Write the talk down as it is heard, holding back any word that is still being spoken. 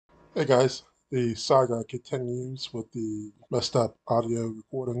Hey guys, the saga continues with the messed up audio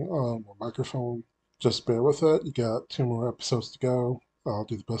recording on my microphone. Just bear with it. You got two more episodes to go. I'll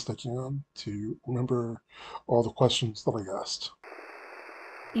do the best I can to remember all the questions that I asked.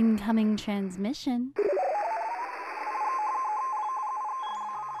 Incoming transmission.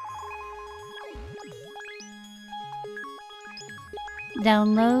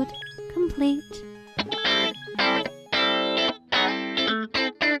 Download complete.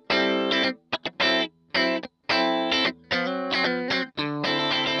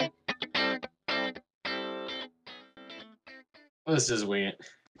 Let's just wing it.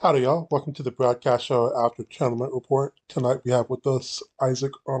 Howdy, y'all. Welcome to the Bradcast show after tournament report. Tonight we have with us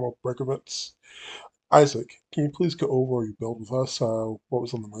Isaac Arnold-Berkovitz. Isaac, can you please go over your build with us? What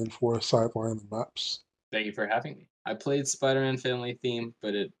was on the main floor, sideline, and maps? Thank you for having me. I played Spider-Man Family theme,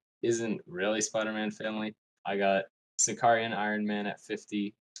 but it isn't really Spider-Man Family. I got Sicarian Iron Man at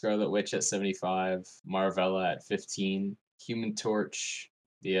 50, Scarlet Witch at 75, Marvella at 15, Human Torch,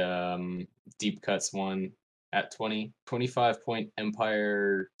 the Deep Cuts one at 20, 25-point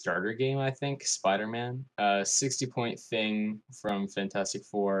Empire starter game, I think, Spider-Man, 60-point Thing from Fantastic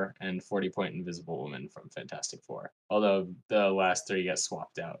Four, and 40-point Invisible Woman from Fantastic Four. Although the last three get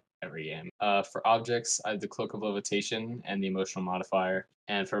swapped out every game. For objects, I had the Cloak of Levitation and the Emotional Modifier.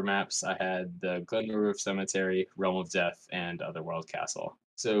 And for maps, I had the Glenmore Roof Cemetery, Realm of Death, and Otherworld Castle.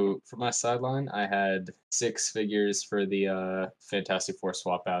 So for my sideline, I had six figures for the Fantastic Four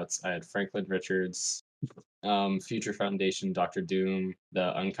swap outs. I had Franklin Richards, Future Foundation, Doctor Doom,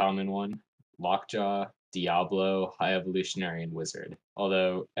 the uncommon one, Lockjaw, Diablo, High Evolutionary, and Wizard.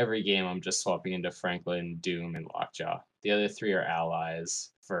 Although every game I'm just swapping into Franklin, Doom, and Lockjaw. The other three are allies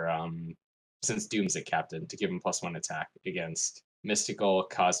for since Doom's a captain to give him +1 attack against Mystical,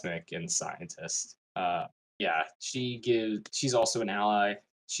 Cosmic, and Scientist. Yeah, she's also an ally.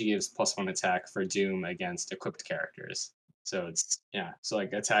 She gives +1 attack for Doom against equipped characters. So it's yeah, so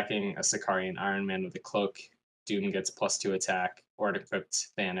like attacking a Sicarian Iron Man with a cloak, Doom gets +2 attack, or an equipped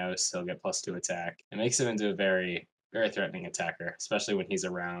Thanos, he'll get +2 attack. It makes him into a very threatening attacker, especially when he's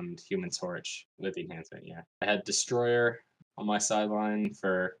around Human Torch with the enhancement. Yeah, I had Destroyer on my sideline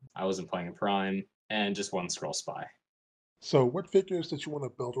for I wasn't playing a Prime, and just one Scroll Spy. So, what figures did you want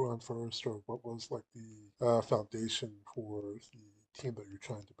to build around first, or what was like the foundation for the team that you're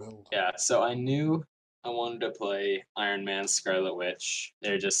trying to build? Yeah, so I knew I wanted to play Iron Man, Scarlet Witch.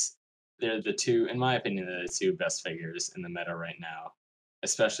 They're the two, in my opinion, they're the two best figures in the meta right now.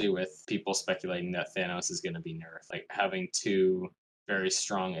 Especially with people speculating that Thanos is going to be nerfed. Like having two very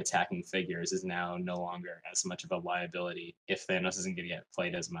strong attacking figures is now no longer as much of a liability if Thanos isn't going to get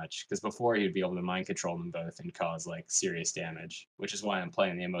played as much. Because before he'd be able to mind control them both and cause like serious damage, which is why I'm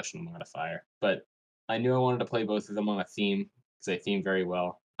playing the emotional modifier. But I knew I wanted to play both of them on a theme because they theme very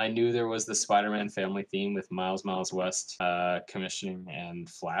well. I knew there was the Spider-Man family theme with Miles West, Commissioner, and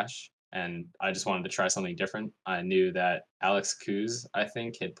Flash, and I just wanted to try something different. I knew that Alex Kuz, I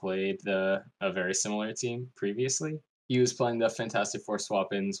think, had played a very similar team previously. He was playing the Fantastic Four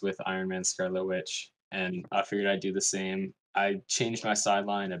swap-ins with Iron Man, Scarlet Witch, and I figured I'd do the same. I changed my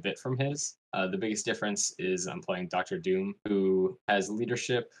sideline a bit from his. The biggest difference is I'm playing Doctor Doom, who has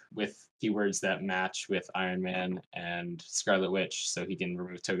leadership with keywords that match with Iron Man and Scarlet Witch, so he can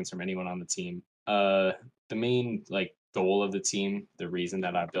remove tokens from anyone on the team. The main goal of the team, the reason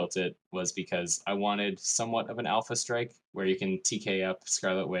that I built it was because I wanted somewhat of an alpha strike where you can TK up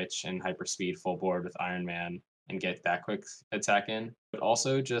Scarlet Witch and hyperspeed full board with Iron Man and get that quick attack in, but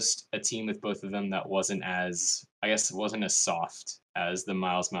also just a team with both of them that wasn't as, I guess, it wasn't as soft as the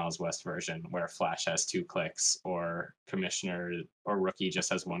Miles West version where Flash has 2 clicks or Commissioner or Rookie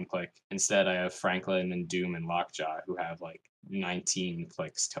just has 1 click. Instead, I have Franklin and Doom and Lockjaw who have like 19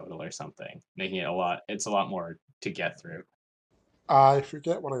 clicks total or something, making it's a lot more to get through. I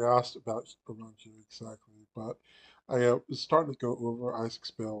forget what I asked about around you exactly, but I was starting to go over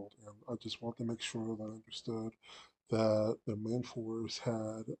Isaac's build, and I just wanted to make sure that I understood that the main force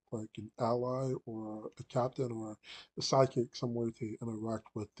had like an ally or a captain or a sidekick somewhere to interact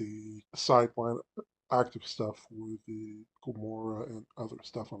with the sideline active stuff for the Gamora and other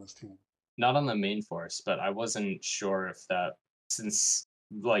stuff on his team. Not on the main force, but I wasn't sure if that, since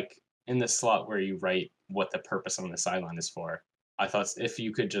like in the slot where you write what the purpose on the sideline is for, I thought if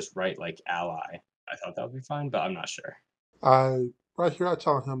you could just write like ally, I thought that would be fine, but I'm not sure. I right here I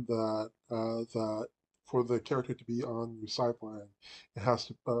tell him that for the character to be on your sideline, it has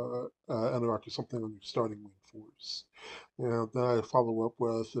to interact with something on your starting main force. And then I follow up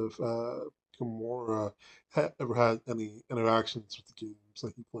with if Gamora ever had any interactions with the games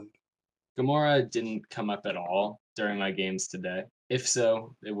that he played. Gamora didn't come up at all during my games today. If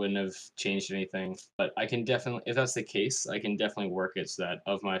so, it wouldn't have changed anything. But I can definitely, if that's the case, I can definitely work it so that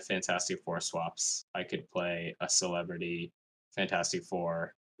of my Fantastic Four swaps, I could play a celebrity Fantastic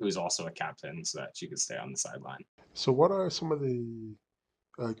Four who's also a captain so that she could stay on the sideline. So, what are some of the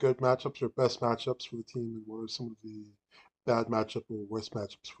good matchups or best matchups for the team, and what are some of the bad matchup or worst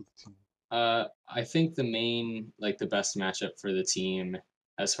matchups for the team? I think the main, like the best matchup for the team,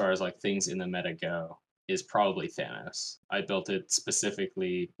 as far as like things in the meta go, is probably Thanos. I built it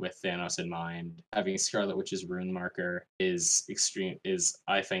specifically with Thanos in mind. Having Scarlet Witch's rune marker is extreme. Is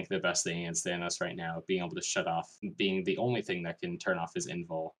I think the best thing against Thanos right now. Being able to shut off, being the only thing that can turn off his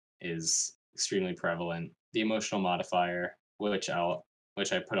invul, is extremely prevalent. The emotional modifier, which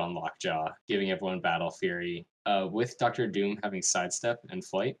I put on Lockjaw, giving everyone Battle Fury. With Doctor Doom having sidestep and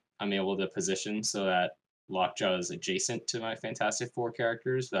flight, I'm able to position so that Lockjaw is adjacent to my Fantastic Four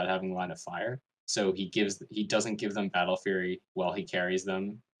characters without having line of fire. So he doesn't give them Battle Fury while he carries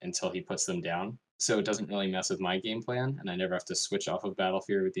them until he puts them down. So it doesn't really mess with my game plan, and I never have to switch off of Battle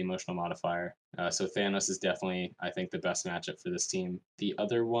Fury with the emotional modifier. So Thanos is definitely, I think, the best matchup for this team. The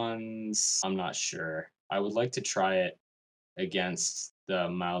other ones, I'm not sure. I would like to try it against the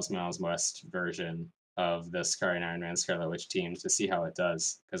Miles West version of the Scar and Iron Man Scarlet Witch teams to see how it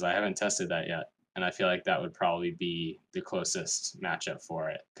does because I haven't tested that yet. And I feel like that would probably be the closest matchup for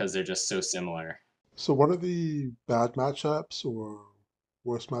it because they're just so similar. So, what are the bad matchups or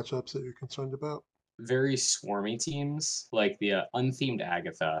worst matchups that you're concerned about? Very swarmy teams, like the unthemed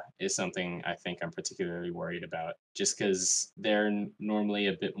Agatha, is something I think I'm particularly worried about just because they're normally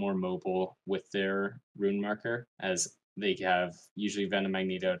a bit more mobile with their rune marker, as they have usually Venom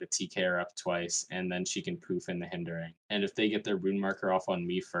Magneto to TK her up twice, and then she can poof in the hindering. And if they get their rune marker off on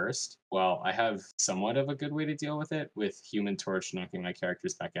me first, well, I have somewhat of a good way to deal with it, with Human Torch knocking my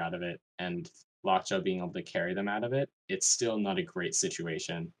characters back out of it, and Lockjaw being able to carry them out of it. It's still not a great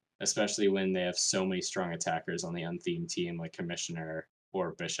situation, especially when they have so many strong attackers on the unthemed team like Commissioner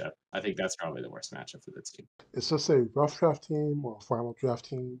or Bishop. I think that's probably the worst matchup for the team. Is this a rough draft team or a final draft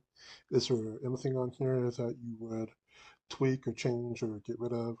team? Is there anything on here that you would tweak or change or get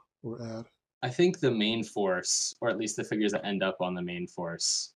rid of or add? I think the main force, or at least the figures that end up on the main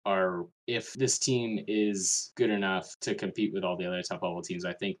force, are if this team is good enough to compete with all the other top level teams,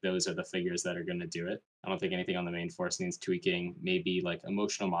 I think those are the figures that are going to do it. I don't think anything on the main force needs tweaking. Maybe like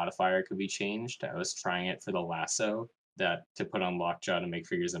emotional modifier could be changed. I was trying it for the lasso that to put on Lockjaw to make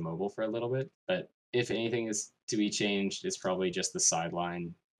figures immobile for a little bit. But if anything is to be changed, it's probably just the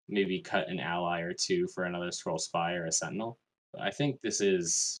sideline. Maybe cut an ally or two for another scroll spy or a sentinel. But I think this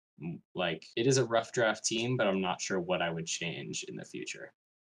is like it is a rough draft team, but I'm not sure what I would change in the future.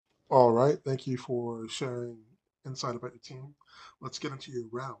 All right. Thank you for sharing insight about your team. Let's get into your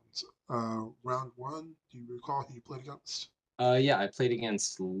rounds. Round one, do you recall who you played against? Yeah, I played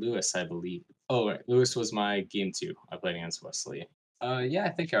against Lewis, I believe. Oh, right. Lewis was my game two. I played against Wesley. Yeah, I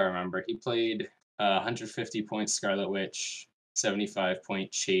think I remember. He played 150 points Scarlet Witch,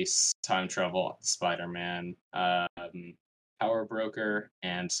 75-point Chase, Time Travel, Spider Man, Power Broker,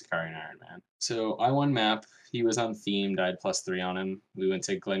 and Sakari Iron Man. So I won map. He was unthemed. I had +3 on him. We went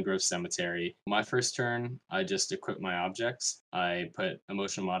to Glengrove Cemetery. My first turn, I just equipped my objects. I put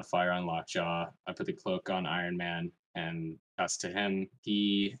emotional modifier on Lockjaw. I put the cloak on Iron Man and that's to him.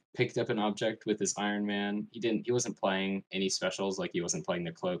 He picked up an object with his Iron Man. He wasn't playing any specials, like he wasn't playing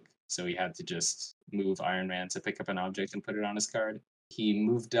the cloak, so he had to just move Iron Man to pick up an object and put it on his card. He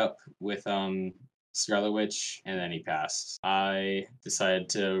moved up with Scarlet Witch, and then he passed. I decided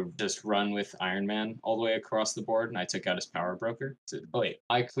to just run with Iron Man all the way across the board, and I took out his Power Broker. So, oh wait,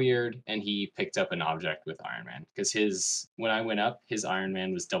 I cleared, and he picked up an object with Iron Man because when I went up, his Iron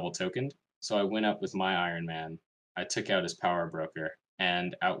Man was double tokened. So I went up with my Iron Man. I took out his Power Broker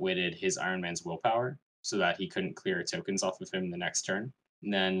and outwitted his Iron Man's willpower, so that he couldn't clear tokens off of him the next turn.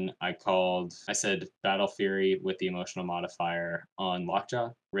 And then I said Battle Fury with the emotional modifier on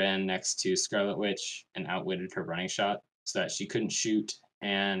Lockjaw, ran next to Scarlet Witch and outwitted her running shot so that she couldn't shoot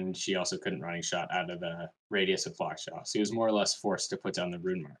and she also couldn't running shot out of the radius of Lockjaw. So he was more or less forced to put down the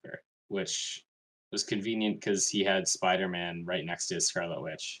rune marker, which was convenient because he had Spider Man right next to his Scarlet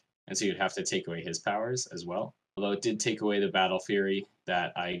Witch. And so you'd have to take away his powers as well. Although it did take away the Battle Fury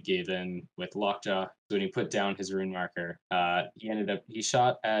that I gave in with Lockjaw. So when he put down his rune marker, he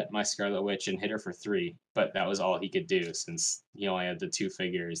shot at my Scarlet Witch and hit her for 3, but that was all he could do since he only had the 2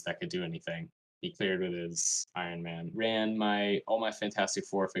 figures that could do anything. He cleared with his Iron Man. Ran all my Fantastic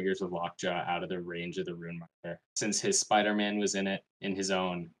Four figures with Lockjaw out of the range of the rune marker. Since his Spider-Man was in it in his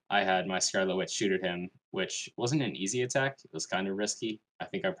own, I had my Scarlet Witch shoot at him, which wasn't an easy attack. It was kind of risky. I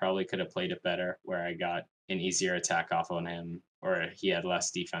think I probably could have played it better where I got an easier attack off on him, or he had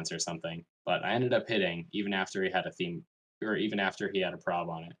less defense or something. But I ended up hitting even after he had a theme, or even after he had a prob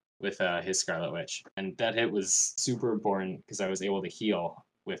on it with his Scarlet Witch. And that hit was super important because I was able to heal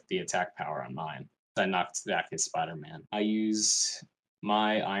with the attack power on mine. I knocked back his Spider Man. I used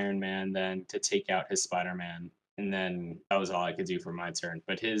my Iron Man then to take out his Spider Man, and then that was all I could do for my turn.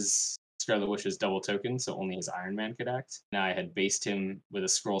 But his Scarlet Witch is double token, so only his Iron Man could act. Now I had based him with a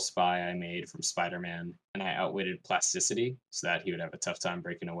scroll spy I made from Spider Man, and I outwitted plasticity so that he would have a tough time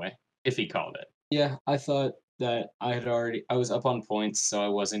breaking away if he called it. Yeah, I thought that I was up on points, so I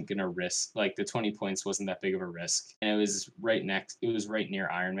wasn't gonna risk like the 20 points wasn't that big of a risk. And it was right near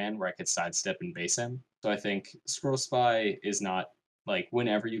Iron Man where I could sidestep and base him. So I think Scroll Spy is not like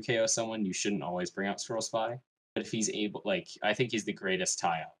whenever you KO someone, you shouldn't always bring out Scroll Spy. But if he's able I think he's the greatest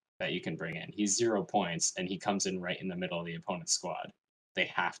tie out that you can bring in. He's 0 points and he comes in right in the middle of the opponent's squad. They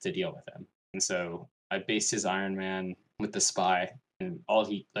have to deal with him. And so I based his Iron Man with the spy, and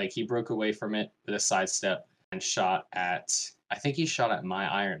he broke away from it with a sidestep and shot at I think he shot at my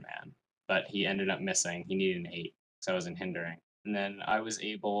Iron Man, but he ended up missing. He needed an 8, so I wasn't hindering. And then I was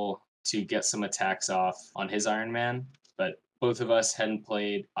able to get some attacks off on his Iron Man, but both of us hadn't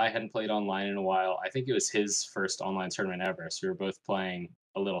played. I hadn't played online in a while. I think it was his first online tournament ever, so we were both playing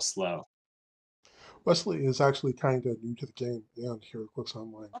a little slow. Wesley is actually kind of new to the game and HeroClix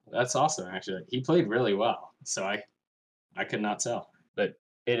Online. That's awesome, actually. He played really well, so I could not tell, but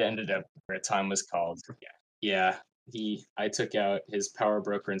it ended up where time was called. Yeah, I took out his Power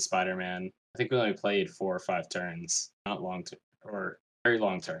Broker and Spider Man. I think we only played 4 or 5 turns, not long or very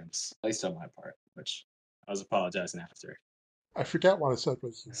long turns, at least on my part, which I was apologizing after. I forget what I said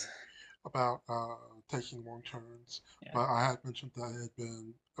right here about taking long turns, Yeah. but I had mentioned that it had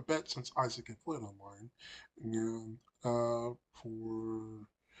been a bit since Isaac had played online, and for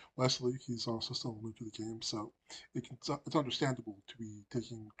Wesley, he's also still new to the game, so it's understandable to be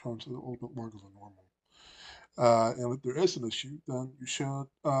taking turns a little bit longer than normal. And if there is an issue, then you should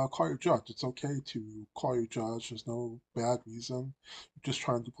call your judge. It's okay to call your judge. There's no bad reason. You're just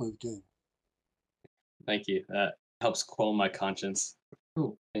trying to play the game. Thank you. That helps quell my conscience.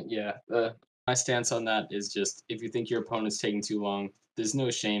 Ooh. Yeah, my stance on that is just if you think your opponent's taking too long, there's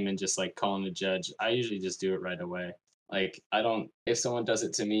no shame in just like calling the judge. I usually just do it right away. Like I don't if someone does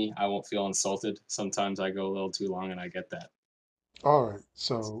it to me, I won't feel insulted. Sometimes I go a little too long and I get that. All right,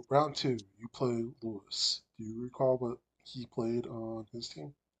 so round two, you play Lewis. Do you recall what he played on his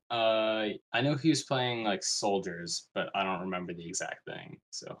team? I know he was playing like soldiers, but I don't remember the exact thing.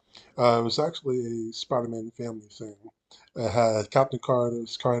 So It was actually a Spider-Man family thing. It had Captain Carter,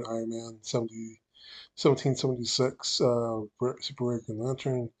 Scarlet Iron Man, 1776, Super Green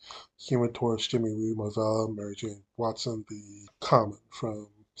Lantern, Human Torch, Jimmy Woo, Marvell, Mary Jane Watson, the Common from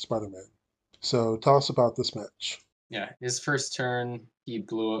Spider-Man. So tell us about this match. yeah, his first turn, he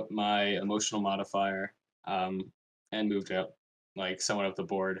blew up my emotional modifier, um, and moved up like somewhat up the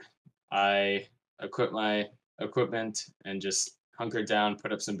board. I equipped my equipment and just hunkered down,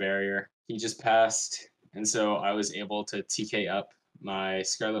 put up some barrier. He just passed, and so I was able to TK up my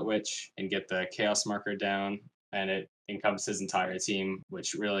Scarlet Witch and get the Chaos marker down, and it encompassed his entire team,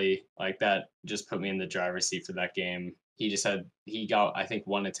 which really like that just put me in the driver's seat for that game. He got I think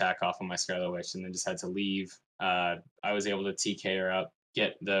one attack off on my Scarlet Witch and then just had to leave. I was able to TK her up,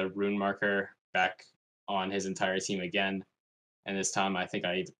 get the rune marker back on his entire team again, and this time I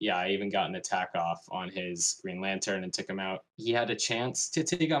even got an attack off on his Green Lantern and took him out. He had a chance to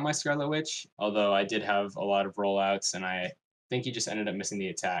take out my Scarlet Witch, although I did have a lot of rollouts, and I think he just ended up missing the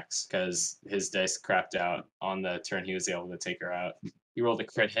attacks because his dice crapped out on the turn he was able to take her out. He rolled a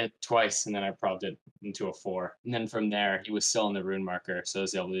crit hit twice, and then I probbed it into a 4. And then from there, he was still in the rune marker, so I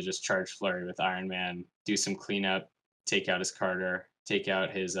was able to just charge Flurry with Iron Man, do some cleanup, take out his Carter, take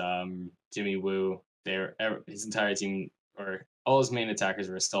out his Jimmy Woo. His entire team, or all his main attackers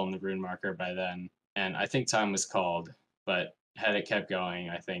were still in the rune marker by then. And I think time was called, but had it kept going,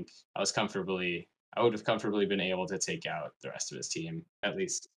 I think I would have comfortably been able to take out the rest of his team, at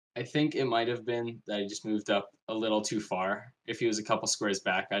least. I think it might have been that he just moved up a little too far. If he was a couple squares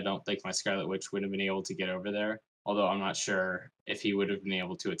back, I don't think my Scarlet Witch would have been able to get over there. Although I'm not sure if he would have been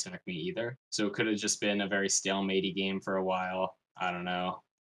able to attack me either. So it could have just been a very stalematey game for a while. I don't know.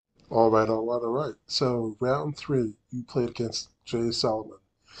 All right, all right, all right. So round three, you played against Jay Solomon.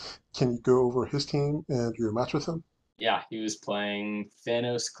 Can you go over his team and your match with him? Yeah, he was playing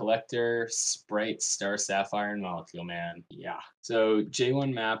Thanos Collector, Sprite, Star Sapphire, and Molecule Man. Yeah. So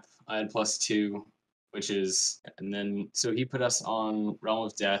J1 map, I had +2, and then so he put us on Realm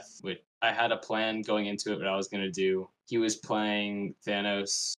of Death, which I had a plan going into it, what I was gonna do. he was playing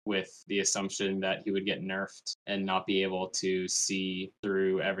Thanos with the assumption that he would get nerfed and not be able to see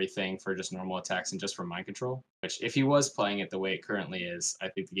through everything for just normal attacks and just for mind control. Which, if he was playing it the way it currently is, I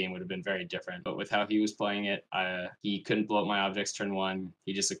think the game would have been very different. But with how he was playing it, he couldn't blow up my objects turn one.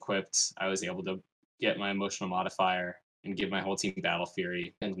 He just equipped. I was able to get my emotional modifier and give my whole team Battle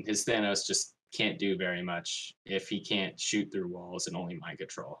Fury. And his Thanos just can't do very much if he can't shoot through walls and only mind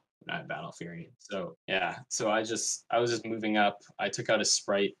control. Not Battle Fury. So yeah. So I was just moving up. I took out his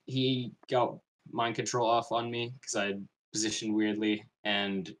sprite. He got mind control off on me because I positioned weirdly,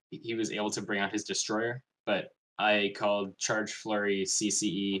 and he was able to bring out his destroyer. But I called Charge Flurry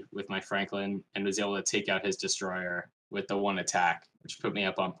CCE with my Franklin and was able to take out his destroyer with the one attack, which put me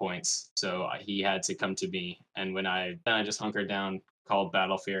up on points. So he had to come to me, and then I just hunkered down, called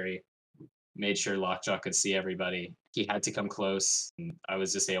Battle Fury, made sure Lockjaw could see everybody. He had to come close, and I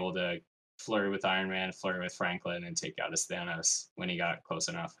was just able to flurry with Iron Man, flurry with Franklin, and take out his Thanos when he got close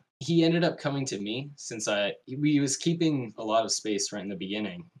enough. He ended up coming to me since he was keeping a lot of space right in the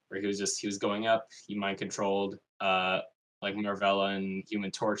beginning, where he was going up. He mind controlled like Marvella and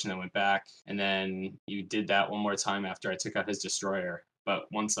Human Torch, and then went back. And then you did that one more time after I took out his destroyer. But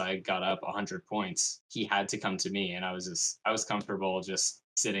once I got up 100 points, he had to come to me, and I was comfortable just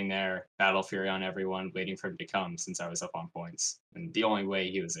sitting there, Battle Fury on everyone, waiting for him to come since I was up on points. And the only way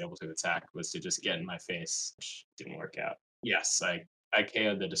he was able to attack was to just get in my face, which didn't work out. Yes, I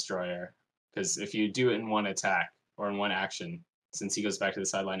KO'd the destroyer, because if you do it in one attack or in one action, since he goes back to the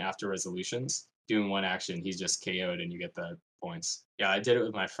sideline after resolutions, doing one action, he's just KO'd and you get the points. Yeah, I did it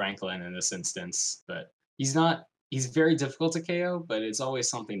with my Franklin in this instance, but he's very difficult to KO, but it's always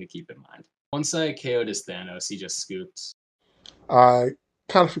something to keep in mind. Once I KO'd his Thanos, he just scooped. I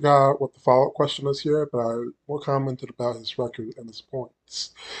kind of forgot what the follow-up question is here, but I more commented about his record and his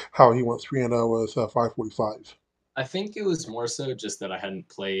points, how he went 3-0 with 545. I think it was more so just that I hadn't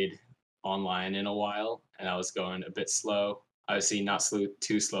played online in a while and I was going a bit slow. Obviously, not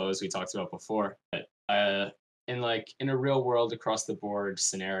too slow as we talked about before, but in a real world across the board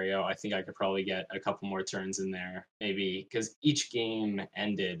scenario, I think I could probably get a couple more turns in there, maybe because each game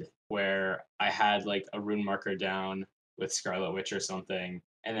ended where I had like a rune marker down with Scarlet Witch or something,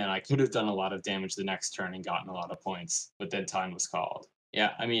 and then I could have done a lot of damage the next turn and gotten a lot of points, but then time was called.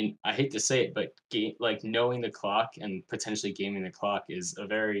 Yeah, I mean, I hate to say it, but like knowing the clock and potentially gaming the clock is a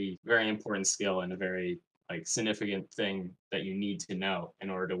very, very important skill and a very like significant thing that you need to know in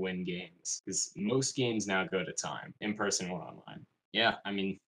order to win games. Because most games now go to time, in person or online. Yeah, I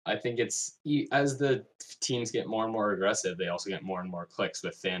mean, I think as the teams get more and more aggressive, they also get more and more clicks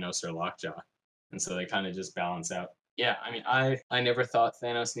with Thanos or Lockjaw, and so they kind of just balance out. Yeah, I mean, I never thought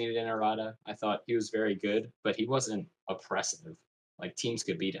Thanos needed an errata. I thought he was very good, but he wasn't oppressive. Like teams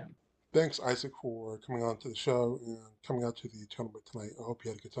could beat him. Thanks, Isaac, for coming on to the show and coming out to the tournament tonight. I hope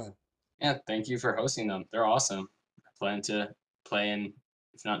you had a good time. Yeah, thank you for hosting them. They're awesome. I plan to play in,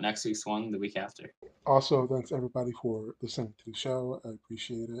 if not next week's one, the week after. Also, thanks everybody for listening to the show. I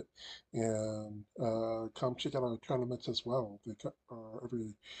appreciate it. And come check out our tournaments as well. They are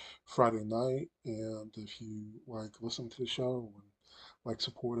every Friday night. And if you like listening to the show and like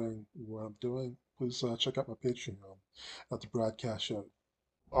supporting what I'm doing, please check out my Patreon at the Bradcast show.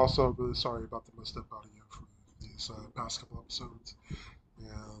 Also, really sorry about the messed up audio for these past couple episodes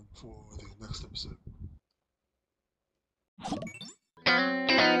and for the next episode.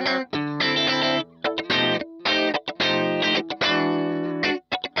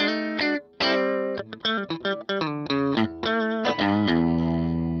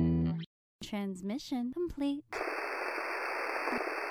 Transmission complete.